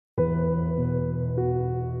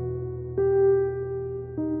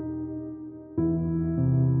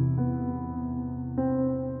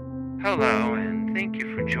Hello, and thank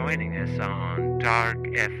you for joining us on Dark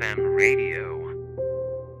FM Radio.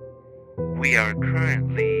 We are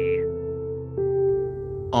currently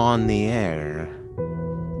on the air.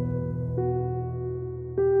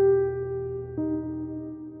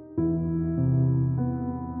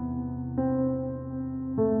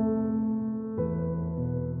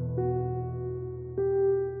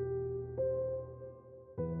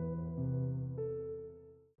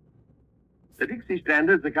 The Dixie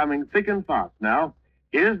Standards are coming thick and fast now.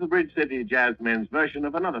 Here's the Bridge City Jazzmen's version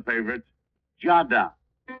of another favorite, Jada.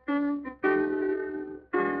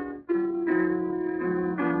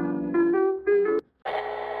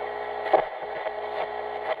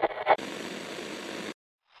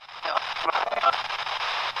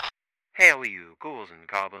 Hey, all you ghouls and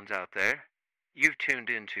goblins out there. You've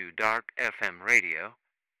tuned into Dark FM Radio.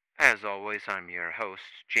 As always, I'm your host,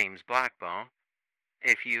 James Blackbone.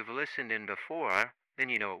 If you've listened in before, then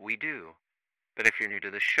you know what we do. But if you're new to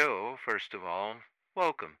the show, first of all,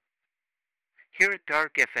 welcome. Here at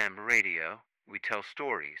Dark FM Radio, we tell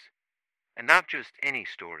stories. And not just any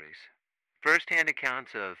stories. First-hand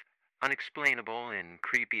accounts of unexplainable and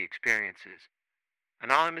creepy experiences.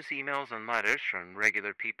 Anonymous emails and letters from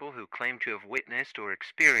regular people who claim to have witnessed or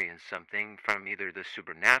experienced something from either the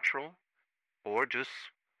supernatural or just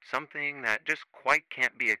something that just quite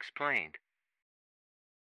can't be explained.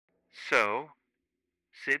 So,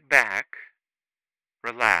 sit back,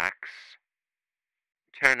 relax,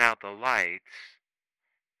 turn out the lights,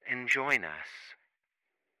 and join us.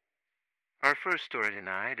 Our first story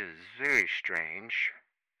tonight is very strange.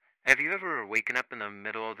 Have you ever waken up in the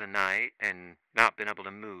middle of the night and not been able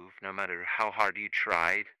to move no matter how hard you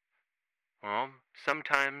tried? Well,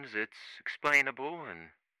 sometimes it's explainable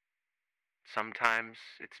and sometimes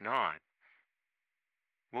it's not.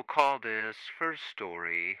 We'll call this first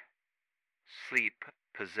story Sleep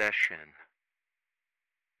Possession.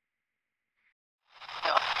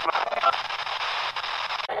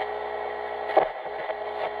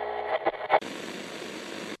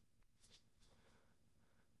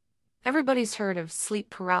 Everybody's heard of sleep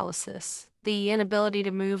paralysis, the inability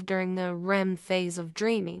to move during the REM phase of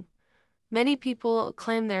dreaming. Many people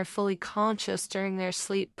claim they're fully conscious during their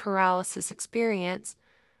sleep paralysis experience,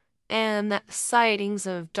 and that sightings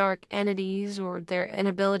of dark entities or their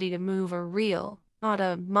inability to move are real, not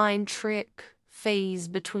a mind trick phase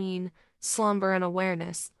between slumber and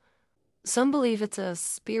awareness. Some believe it's a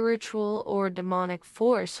spiritual or demonic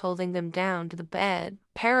force holding them down to the bed,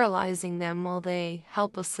 paralyzing them while they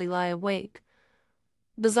helplessly lie awake.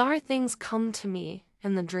 Bizarre things come to me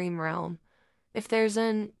in the dream realm. If there's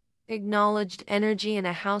an acknowledged energy in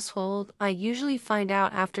a household, I usually find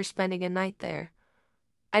out after spending a night there.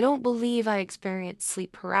 I don't believe I experience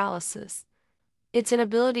sleep paralysis. It's an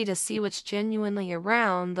ability to see what's genuinely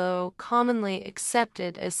around, though commonly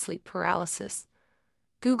accepted as sleep paralysis.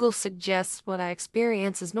 Google suggests what I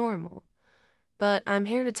experience is normal, but I'm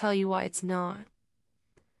here to tell you why it's not.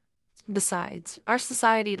 Besides, our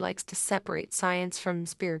society likes to separate science from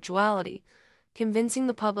spirituality, convincing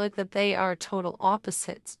the public that they are total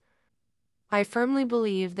opposites. I firmly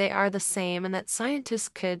believe they are the same and that scientists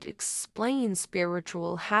could explain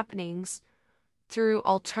spiritual happenings through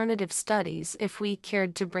alternative studies if we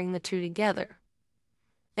cared to bring the two together.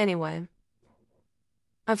 Anyway,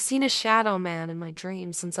 I've seen a shadow man in my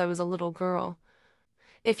dreams since I was a little girl.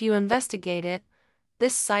 If you investigate it,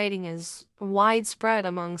 this sighting is widespread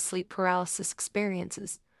among sleep paralysis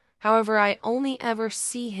experiences. However, I only ever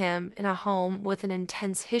see him in a home with an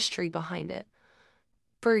intense history behind it.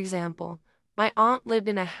 For example, my aunt lived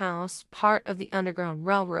in a house part of the Underground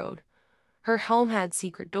Railroad. Her home had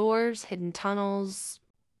secret doors, hidden tunnels,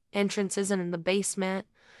 entrances in the basement,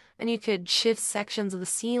 and you could shift sections of the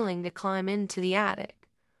ceiling to climb into the attic.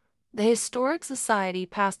 The Historic Society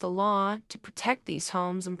passed a law to protect these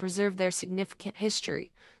homes and preserve their significant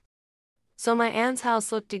history. So my aunt's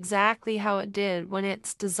house looked exactly how it did when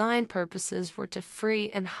its design purposes were to free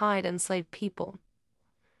and hide enslaved people.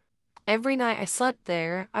 Every night I slept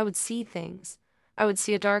there, I would see things. I would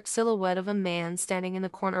see a dark silhouette of a man standing in the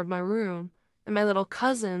corner of my room, and my little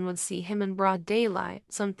cousin would see him in broad daylight,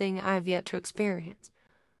 something I have yet to experience.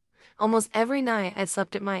 Almost every night I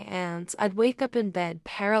slept at my aunt's, I'd wake up in bed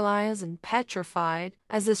paralyzed and petrified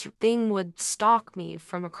as this thing would stalk me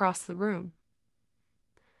from across the room.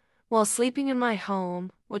 While sleeping in my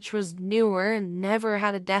home, which was newer and never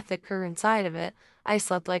had a death occur inside of it, I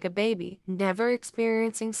slept like a baby, never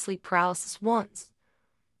experiencing sleep paralysis once.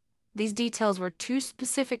 These details were too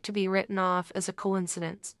specific to be written off as a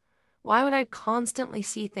coincidence. Why would I constantly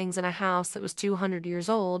see things in a house that was 200 years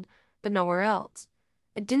old, but nowhere else?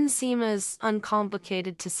 It didn't seem as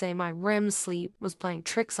uncomplicated to say my REM sleep was playing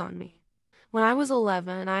tricks on me. When I was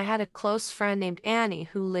 11, I had a close friend named Annie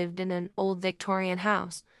who lived in an old Victorian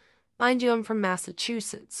house. Mind you, I'm from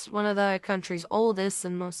Massachusetts, one of the country's oldest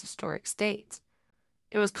and most historic states.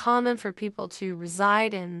 It was common for people to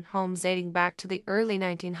reside in homes dating back to the early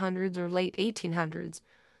 1900s or late 1800s.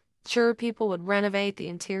 Sure, people would renovate the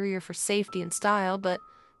interior for safety and style, but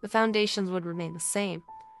the foundations would remain the same.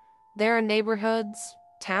 There are neighborhoods,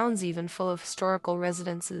 towns even, full of historical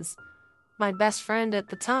residences. My best friend at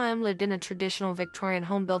the time lived in a traditional Victorian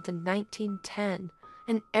home built in 1910,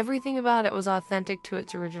 and everything about it was authentic to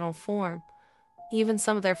its original form. Even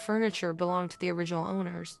some of their furniture belonged to the original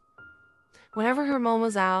owners. Whenever her mom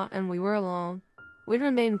was out and we were alone, we'd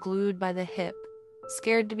remain glued by the hip,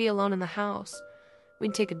 scared to be alone in the house.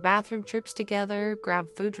 We'd take bathroom trips together, grab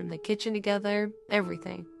food from the kitchen together,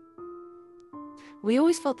 everything. We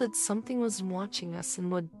always felt that something was watching us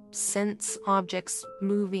and would sense objects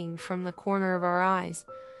moving from the corner of our eyes,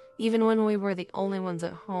 even when we were the only ones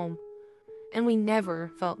at home. And we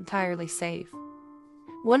never felt entirely safe.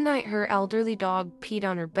 One night, her elderly dog peed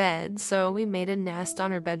on her bed, so we made a nest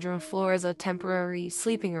on her bedroom floor as a temporary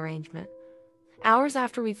sleeping arrangement. Hours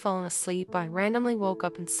after we'd fallen asleep, I randomly woke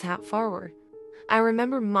up and sat forward. I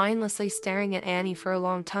remember mindlessly staring at Annie for a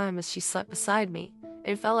long time as she slept beside me.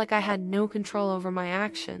 It felt like I had no control over my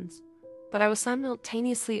actions, but I was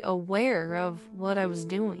simultaneously aware of what I was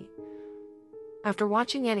doing. After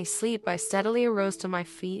watching Annie sleep, I steadily arose to my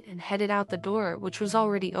feet and headed out the door, which was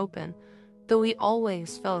already open, though we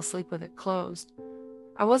always fell asleep with it closed.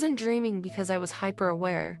 I wasn't dreaming because I was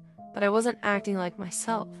hyper-aware, but I wasn't acting like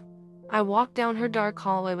myself. I walked down her dark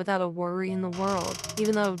hallway without a worry in the world,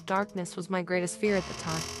 even though darkness was my greatest fear at the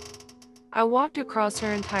time. I walked across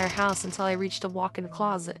her entire house until I reached a walk-in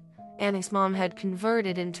closet Annie's mom had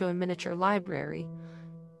converted into a miniature library.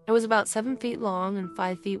 It was about 7 feet long and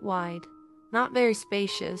 5 feet wide, not very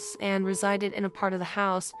spacious, and resided in a part of the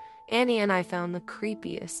house Annie and I found the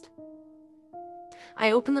creepiest.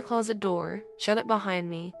 I opened the closet door, shut it behind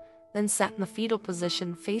me, then sat in the fetal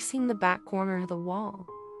position facing the back corner of the wall.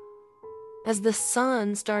 As the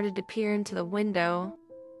sun started to peer into the window,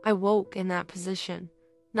 I woke in that position,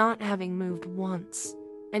 not having moved once,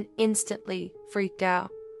 and instantly freaked out.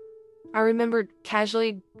 I remembered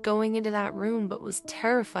casually going into that room, but was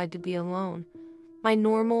terrified to be alone. My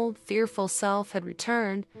normal, fearful self had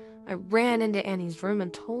returned. I ran into Annie's room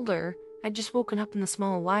and told her I'd just woken up in the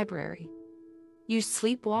small library. "You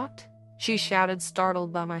sleepwalked?" she shouted,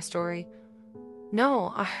 startled by my story.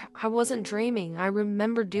 "No, I wasn't dreaming. I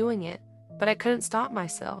remember doing it, but I couldn't stop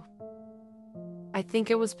myself." "I think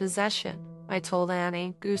it was possession," I told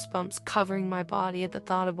Annie, goosebumps covering my body at the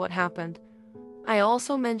thought of what happened. I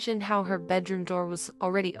also mentioned how her bedroom door was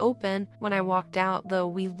already open when I walked out, though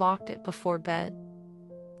we locked it before bed.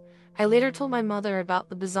 I later told my mother about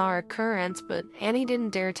the bizarre occurrence, but Annie didn't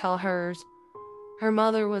dare tell hers. Her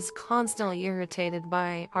mother was constantly irritated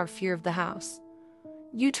by our fear of the house.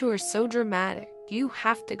 "You two are so dramatic. You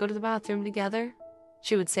have to go to the bathroom together,"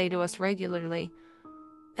 she would say to us regularly.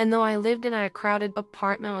 And though I lived in a crowded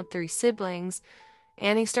apartment with 3 siblings,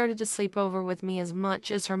 Annie started to sleep over with me as much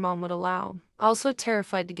as her mom would allow, also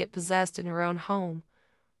terrified to get possessed in her own home.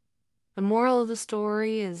 The moral of the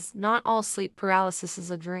story is not all sleep paralysis is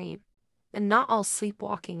a dream, and not all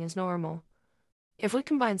sleepwalking is normal. If we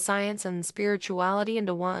combine science and spirituality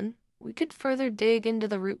into one, we could further dig into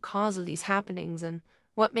the root cause of these happenings and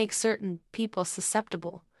what makes certain people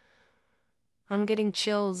susceptible. I'm getting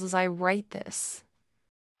chills as I write this.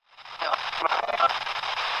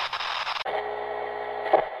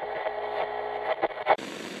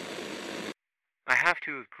 I have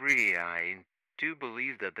to agree, I do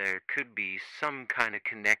believe that there could be some kind of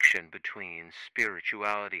connection between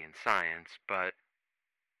spirituality and science, but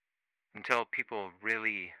until people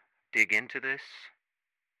really dig into this,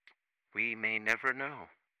 we may never know.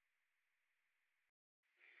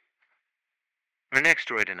 Our next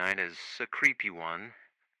story tonight is a creepy one.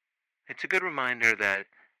 It's a good reminder that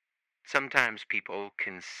sometimes people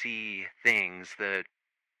can see things that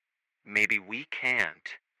maybe we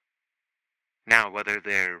can't. Now, whether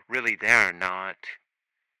they're really there or not,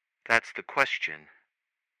 that's the question.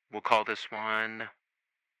 We'll call this one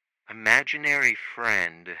Imaginary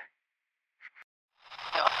Friend.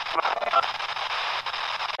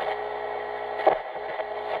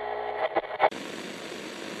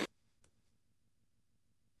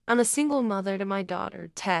 I'm a single mother to my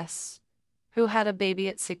daughter, Tess, who had a baby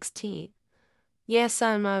at 16. Yes,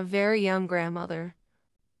 I'm a very young grandmother.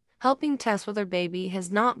 Helping Tess with her baby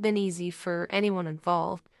has not been easy for anyone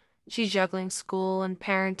involved. She's juggling school and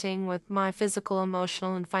parenting with my physical,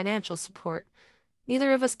 emotional, and financial support.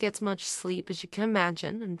 Neither of us gets much sleep, as you can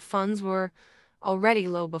imagine, and funds were already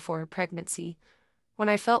low before her pregnancy. When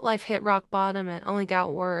I felt life hit rock bottom, it only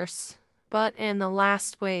got worse, but in the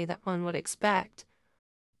last way that one would expect.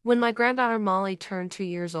 When my granddaughter Molly turned 2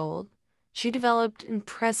 years old, she developed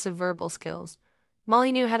impressive verbal skills.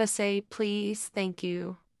 Molly knew how to say, please, thank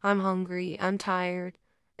you, I'm hungry, I'm tired,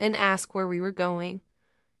 and ask where we were going.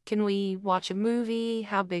 Can we watch a movie?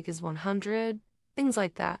 How big is 100? Things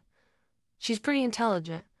like that. She's pretty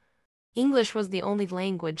intelligent. English was the only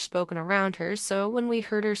language spoken around her, so when we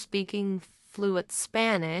heard her speaking fluent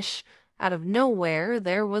Spanish out of nowhere,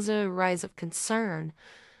 there was a rise of concern.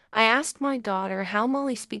 I asked my daughter how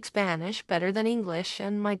Molly speaks Spanish better than English,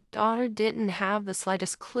 and my daughter didn't have the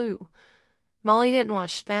slightest clue. Molly didn't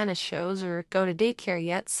watch Spanish shows or go to daycare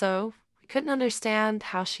yet, so we couldn't understand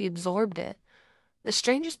how she absorbed it. The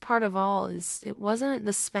strangest part of all is it wasn't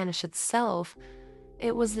the Spanish itself,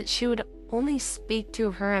 it was that she would only speak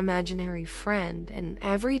to her imaginary friend, and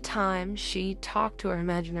every time she talked to her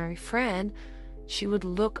imaginary friend, she would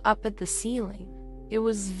look up at the ceiling. It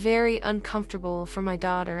was very uncomfortable for my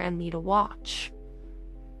daughter and me to watch.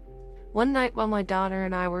 One night while my daughter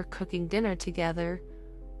and I were cooking dinner together,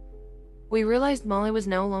 we realized Molly was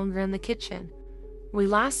no longer in the kitchen. We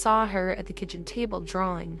last saw her at the kitchen table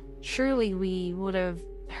drawing. Surely we would have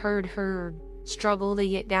heard her struggle to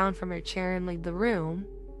get down from her chair and leave the room.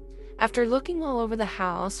 After looking all over the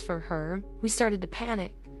house for her, we started to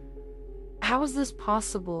panic. How was this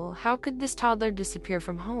possible? How could this toddler disappear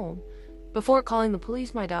from home? Before calling the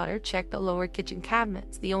police, my daughter checked the lower kitchen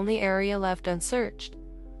cabinets, the only area left unsearched.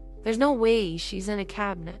 There's no way she's in a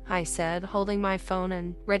cabinet, I said, holding my phone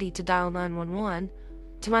and ready to dial 911.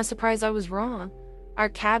 To my surprise, I was wrong. Our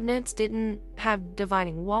cabinets didn't have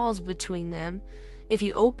dividing walls between them. If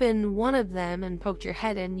you opened one of them and poked your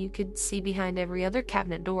head in, you could see behind every other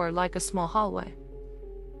cabinet door like a small hallway.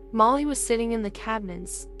 Molly was sitting in the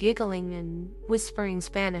cabinets, giggling and whispering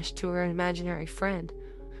Spanish to her imaginary friend.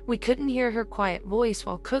 We couldn't hear her quiet voice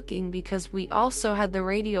while cooking because we also had the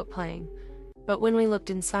radio playing. But when we looked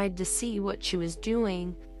inside to see what she was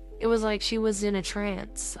doing, it was like she was in a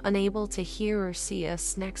trance, unable to hear or see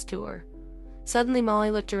us next to her. Suddenly,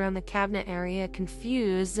 Molly looked around the cabinet area,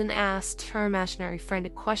 confused, and asked her imaginary friend a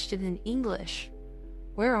question in English.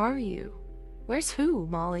 "Where are you?" "Where's who,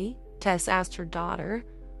 Molly?" Tess asked her daughter.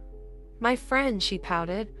 "My friend," she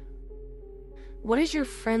pouted. "What does your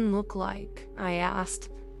friend look like?" I asked.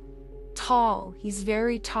 "Tall. He's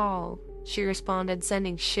very tall," she responded,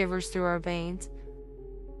 sending shivers through our veins.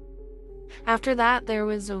 After that, there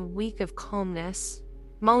was a week of calmness.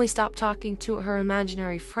 Molly stopped talking to her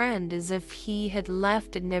imaginary friend as if he had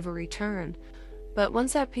left and never returned. But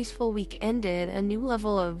once that peaceful week ended, a new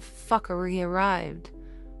level of fuckery arrived.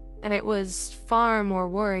 And it was far more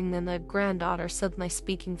worrying than the granddaughter suddenly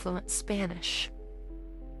speaking fluent Spanish.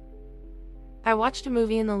 I watched a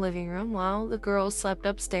movie in the living room while the girls slept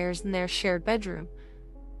upstairs in their shared bedroom.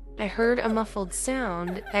 I heard a muffled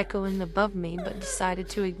sound echoing above me, but decided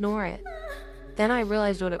to ignore it. Then I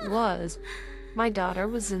realized what it was. My daughter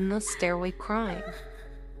was in the stairway crying.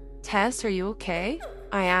 "Tess, are you okay?"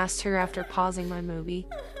 I asked her after pausing my movie.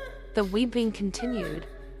 The weeping continued,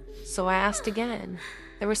 so I asked again.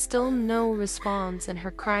 There was still no response, and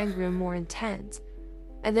her crying grew more intense.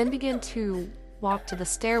 I then began to walk to the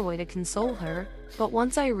stairway to console her, but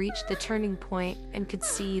once I reached the turning point and could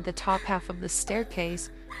see the top half of the staircase,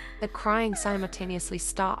 the crying simultaneously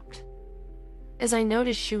stopped. As I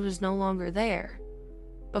noticed she was no longer there.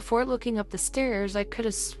 Before looking up the stairs, I could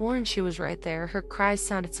have sworn she was right there. Her cries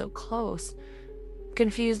sounded so close.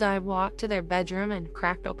 Confused, I walked to their bedroom and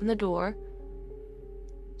cracked open the door.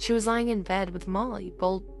 She was lying in bed with Molly,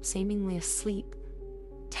 both seemingly asleep.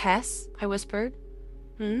 "Tess?" I whispered.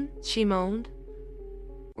 She moaned.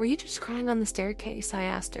 "Were you just crying on the staircase?" I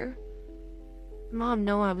asked her. "Mom,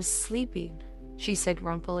 no, I was sleeping," she said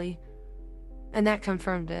grumpily. And that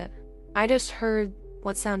confirmed it. I just heard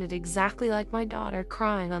what sounded exactly like my daughter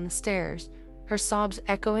crying on the stairs, her sobs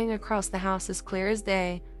echoing across the house as clear as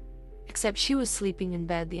day, except she was sleeping in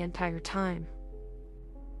bed the entire time.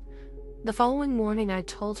 The following morning, I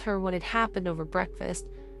told her what had happened over breakfast.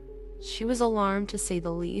 She was alarmed, to say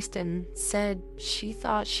the least, and said she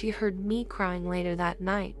thought she heard me crying later that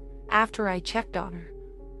night, after I checked on her.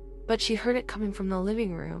 But she heard it coming from the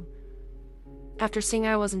living room. After seeing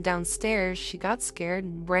I wasn't downstairs, she got scared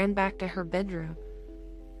and ran back to her bedroom.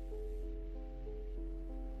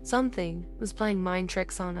 Something was playing mind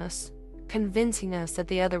tricks on us, convincing us that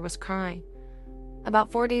the other was crying.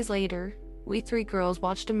 About 4 days later, we 3 girls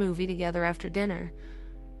watched a movie together after dinner.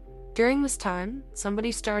 During this time,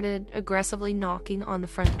 somebody started aggressively knocking on the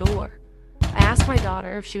front door. I asked my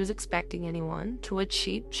daughter if she was expecting anyone, to which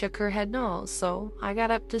she shook her head no, so I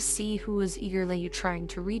got up to see who was eagerly trying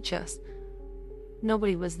to reach us.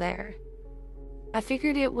 Nobody was there. I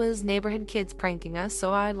figured it was neighborhood kids pranking us,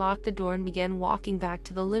 so I locked the door and began walking back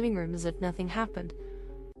to the living room as if nothing happened.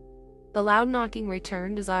 The loud knocking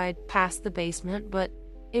returned as I passed the basement, but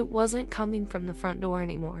it wasn't coming from the front door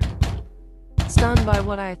anymore. Stunned by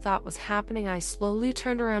what I thought was happening, I slowly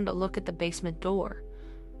turned around to look at the basement door.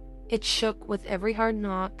 It shook with every hard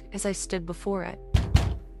knock as I stood before it.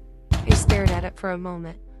 I stared at it for a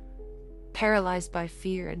moment, paralyzed by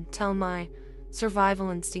fear, until my survival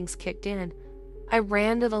instincts kicked in. I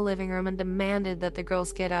ran to the living room and demanded that the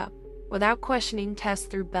girls get up. Without questioning, Tess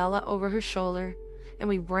threw Bella over her shoulder, and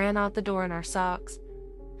we ran out the door in our socks.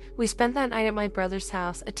 We spent that night at my brother's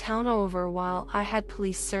house, a town over, while I had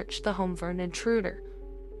police search the home for an intruder.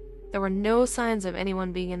 There were no signs of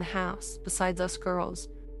anyone being in the house, besides us girls.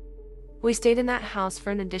 We stayed in that house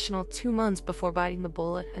for an additional 2 months before biting the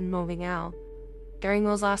bullet and moving out. During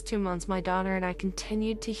those last 2 months, my daughter and I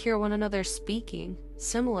continued to hear one another speaking,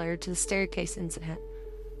 similar to the staircase incident.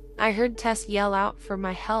 I heard Tess yell out for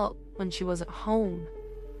my help when she was at home,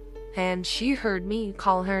 and she heard me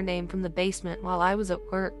call her name from the basement while I was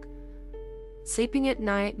at work. Sleeping at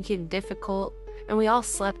night became difficult, and we all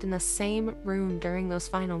slept in the same room during those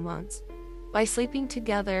final months. By sleeping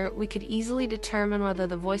together, we could easily determine whether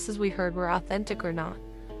the voices we heard were authentic or not,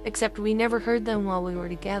 except we never heard them while we were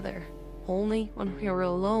together, only when we were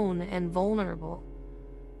alone and vulnerable.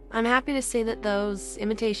 I'm happy to say that those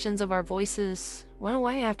imitations of our voices went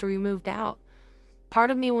away after we moved out.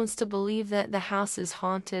 Part of me wants to believe that the house is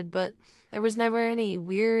haunted, but there was never any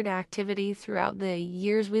weird activity throughout the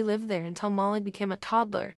years we lived there until Molly became a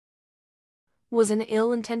toddler. Was an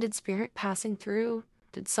ill-intended spirit passing through?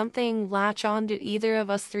 Did something latch on to either of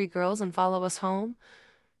us 3 girls and follow us home?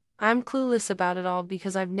 I'm clueless about it all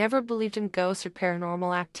because I've never believed in ghosts or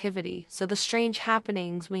paranormal activity, so the strange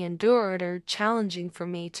happenings we endured are challenging for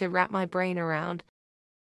me to wrap my brain around.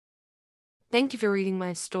 Thank you for reading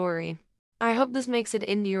my story. I hope this makes it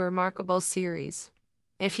into your remarkable series.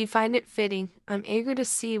 If you find it fitting, I'm eager to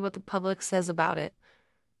see what the public says about it.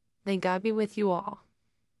 May God be with you all.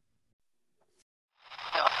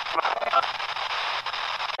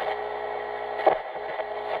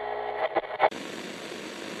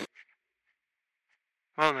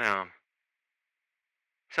 Well, now,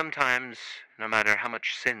 sometimes, no matter how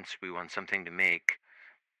much sense we want something to make,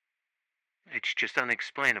 it's just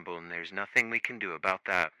unexplainable and there's nothing we can do about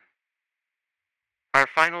that. Our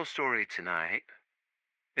final story tonight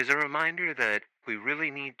is a reminder that we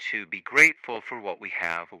really need to be grateful for what we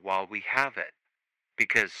have while we have it,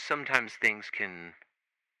 because sometimes things can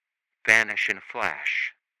vanish in a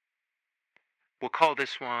flash. We'll call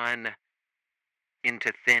this one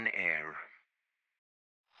Into Thin Air.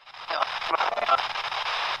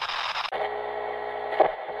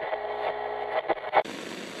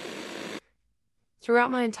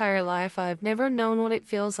 Throughout my entire life, I've never known what it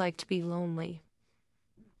feels like to be lonely.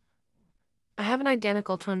 I have an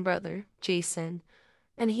identical twin brother, Jason,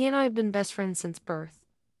 and he and I have been best friends since birth.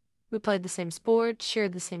 We played the same sports,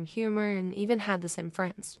 shared the same humor, and even had the same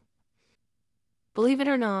friends. Believe it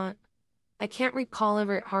or not, I can't recall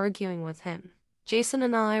ever arguing with him. Jason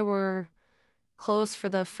and I were close for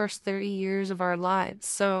the first 30 years of our lives,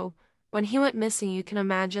 so when he went missing, you can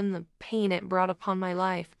imagine the pain it brought upon my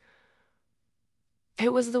life.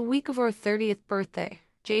 It was the week of our 30th birthday.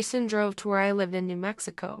 Jason drove to where I lived in New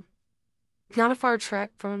Mexico. Not a far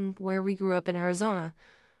trek from where we grew up in Arizona.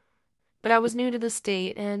 But I was new to the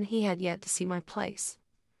state, and he had yet to see my place.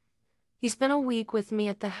 He spent a week with me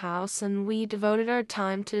at the house, and we devoted our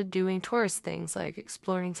time to doing tourist things like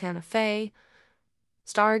exploring Santa Fe,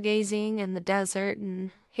 stargazing in the desert,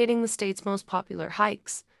 and hitting the state's most popular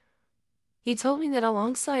hikes. He told me that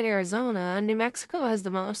alongside Arizona, New Mexico has the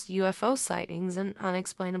most UFO sightings and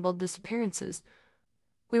unexplainable disappearances.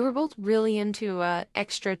 We were both really into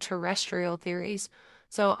extraterrestrial theories,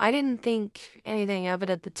 so I didn't think anything of it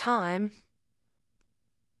at the time.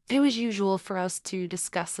 It was usual for us to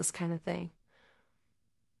discuss this kind of thing.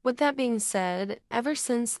 With that being said, ever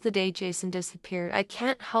since the day Jason disappeared, I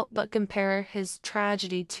can't help but compare his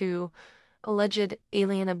tragedy to alleged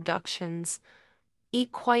alien abductions. He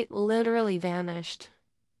quite literally vanished,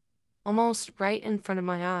 almost right in front of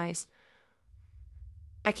my eyes.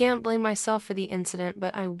 I can't blame myself for the incident,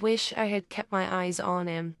 but I wish I had kept my eyes on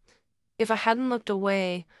him. If I hadn't looked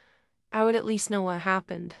away, I would at least know what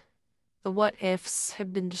happened. The what-ifs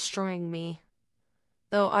have been destroying me,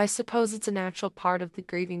 though I suppose it's a natural part of the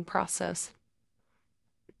grieving process.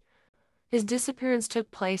 His disappearance took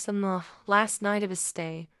place on the last night of his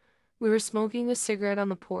stay. We were smoking a cigarette on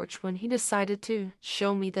the porch when he decided to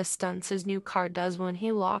show me the stunts his new car does when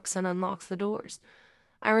he locks and unlocks the doors.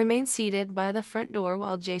 I remained seated by the front door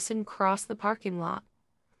while Jason crossed the parking lot.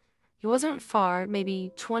 He wasn't far,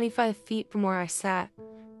 maybe 25 feet from where I sat.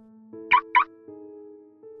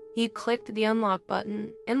 He clicked the unlock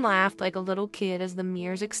button and laughed like a little kid as the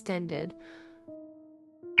mirrors extended,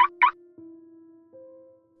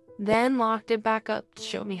 then locked it back up to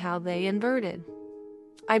show me how they inverted.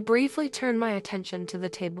 I briefly turned my attention to the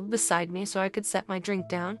table beside me so I could set my drink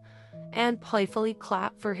down and playfully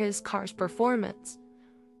clap for his car's performance.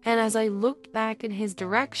 And as I looked back in his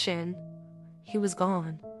direction, he was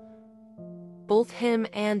gone. Both him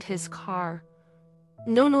and his car.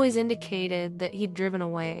 No noise indicated that he'd driven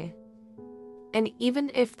away. And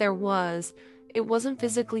even if there was, it wasn't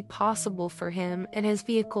physically possible for him and his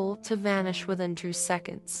vehicle to vanish within 2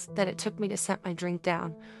 seconds that it took me to set my drink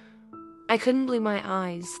down. I couldn't believe my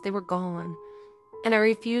eyes. They were gone, and I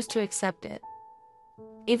refused to accept it.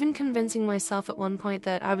 Even convincing myself at one point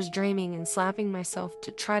that I was dreaming and slapping myself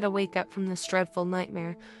to try to wake up from this dreadful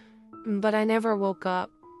nightmare. But I never woke up.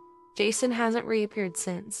 Jason hasn't reappeared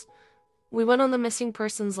since. We went on the missing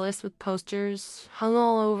persons list with posters hung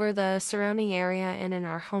all over the surrounding area and in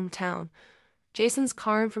our hometown. Jason's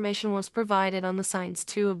car information was provided on the signs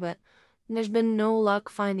too, but there's been no luck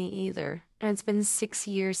finding either, and it's been 6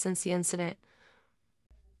 years since the incident.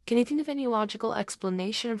 Can you think of any logical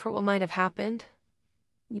explanation for what might have happened?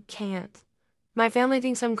 You can't. My family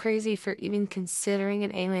thinks I'm crazy for even considering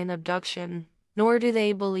an alien abduction, nor do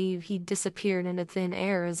they believe he disappeared into thin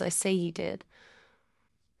air as I say he did.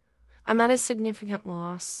 I'm at a significant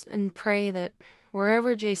loss and pray that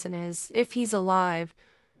wherever Jason is, if he's alive,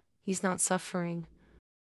 he's not suffering.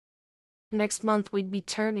 Next month we'd be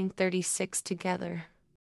turning 36 together.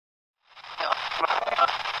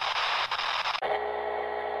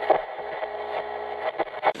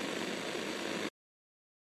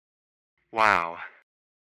 Wow.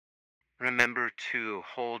 Remember to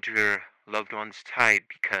hold your loved ones tight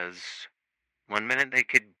because one minute they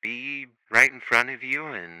could be right in front of you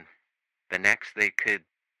and the next they could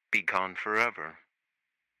be gone forever.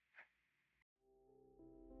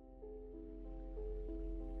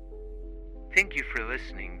 Thank you for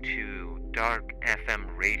listening to Dark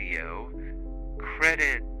FM Radio.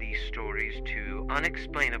 Credit these stories to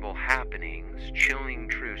Unexplainable Happenings, Chilling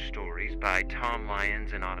True Stories by Tom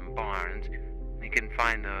Lyons and Autumn Barnes. You can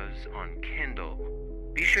find those on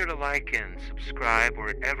Kindle. Be sure to like and subscribe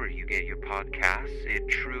wherever you get your podcasts. It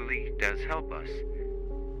truly does help us.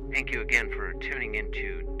 Thank you again for tuning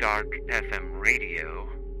into Dark FM Radio.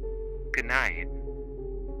 Good night.